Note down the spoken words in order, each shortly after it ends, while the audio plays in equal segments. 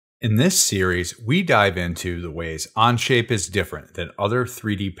In this series, we dive into the ways Onshape is different than other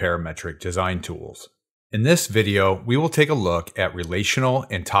 3D parametric design tools. In this video, we will take a look at relational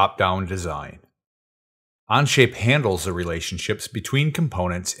and top-down design. Onshape handles the relationships between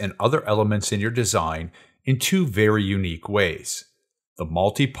components and other elements in your design in two very unique ways: the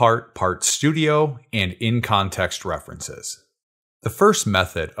multi-part part studio and in-context references. The first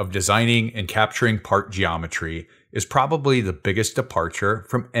method of designing and capturing part geometry is probably the biggest departure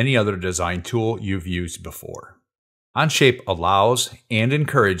from any other design tool you've used before. Onshape allows and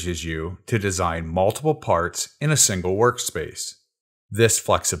encourages you to design multiple parts in a single workspace. This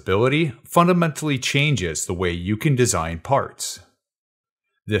flexibility fundamentally changes the way you can design parts.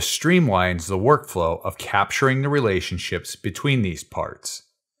 This streamlines the workflow of capturing the relationships between these parts.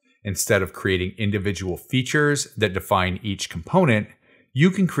 Instead of creating individual features that define each component, you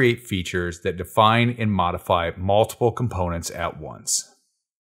can create features that define and modify multiple components at once.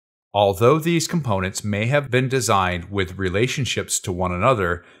 Although these components may have been designed with relationships to one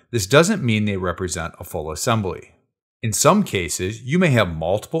another, this doesn't mean they represent a full assembly. In some cases, you may have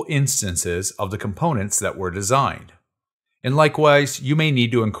multiple instances of the components that were designed. And likewise, you may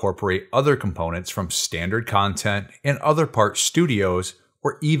need to incorporate other components from standard content and other part studios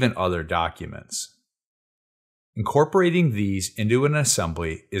or even other documents. Incorporating these into an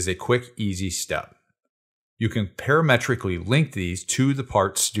assembly is a quick, easy step. You can parametrically link these to the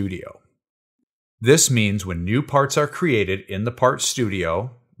part studio. This means when new parts are created in the part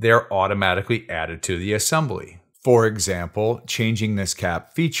studio, they are automatically added to the assembly. For example, changing this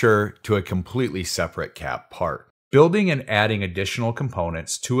cap feature to a completely separate cap part. Building and adding additional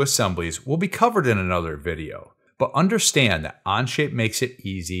components to assemblies will be covered in another video. But understand that Onshape makes it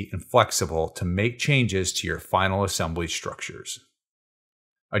easy and flexible to make changes to your final assembly structures.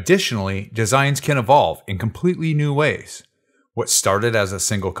 Additionally, designs can evolve in completely new ways. What started as a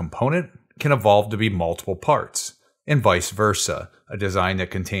single component can evolve to be multiple parts, and vice versa. A design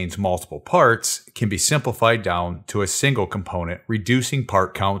that contains multiple parts can be simplified down to a single component, reducing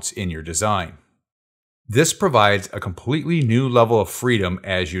part counts in your design. This provides a completely new level of freedom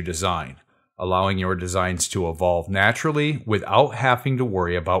as you design, allowing your designs to evolve naturally without having to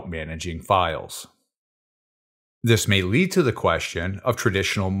worry about managing files. This may lead to the question of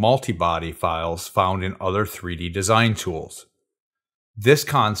traditional multi-body files found in other 3D design tools. This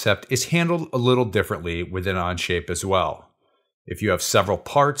concept is handled a little differently within Onshape as well. If you have several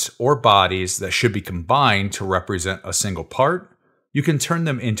parts or bodies that should be combined to represent a single part, you can turn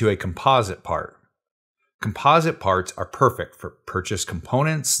them into a composite part. Composite parts are perfect for purchased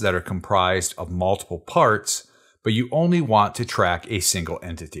components that are comprised of multiple parts, but you only want to track a single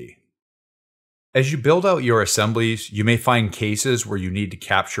entity. As you build out your assemblies, you may find cases where you need to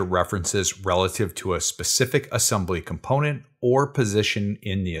capture references relative to a specific assembly component or position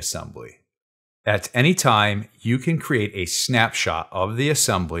in the assembly. At any time, you can create a snapshot of the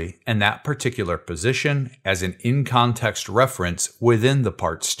assembly and that particular position as an in-context reference within the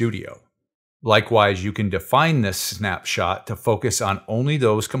part studio. Likewise, you can define this snapshot to focus on only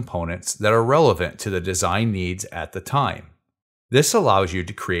those components that are relevant to the design needs at the time. This allows you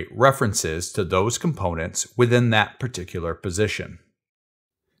to create references to those components within that particular position.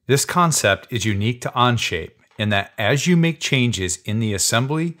 This concept is unique to Onshape in that as you make changes in the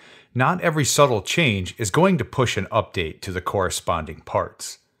assembly, not every subtle change is going to push an update to the corresponding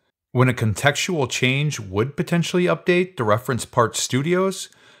parts. When a contextual change would potentially update the reference part studios,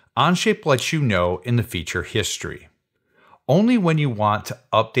 Onshape lets you know in the feature history. Only when you want to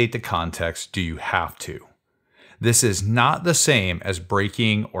update the context do you have to. This is not the same as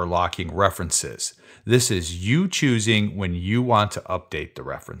breaking or locking references. This is you choosing when you want to update the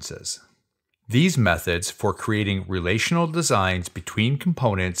references. These methods for creating relational designs between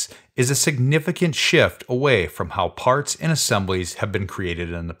components is a significant shift away from how parts and assemblies have been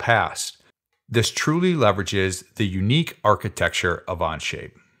created in the past. This truly leverages the unique architecture of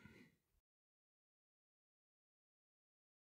Onshape.